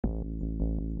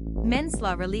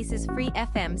Mensla releases free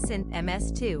FM synth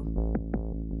MS-2.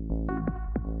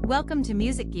 Welcome to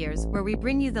Music Gears, where we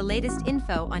bring you the latest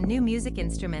info on new music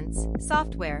instruments,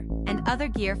 software, and other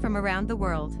gear from around the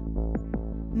world.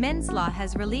 Mensla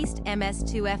has released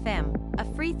MS-2 FM, a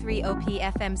free 3-op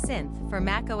FM synth for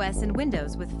macOS and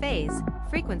Windows with phase,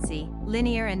 frequency,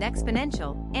 linear and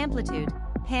exponential, amplitude,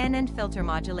 pan and filter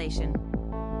modulation.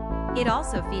 It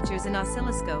also features an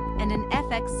oscilloscope and an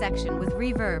FX section with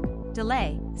reverb,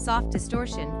 delay, soft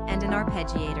distortion, and an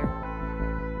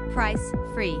arpeggiator. Price: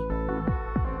 free.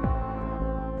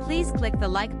 Please click the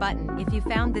like button if you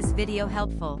found this video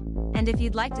helpful, and if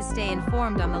you'd like to stay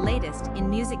informed on the latest in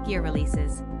music gear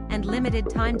releases and limited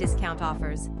time discount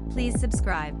offers, please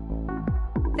subscribe.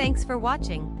 Thanks for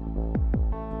watching.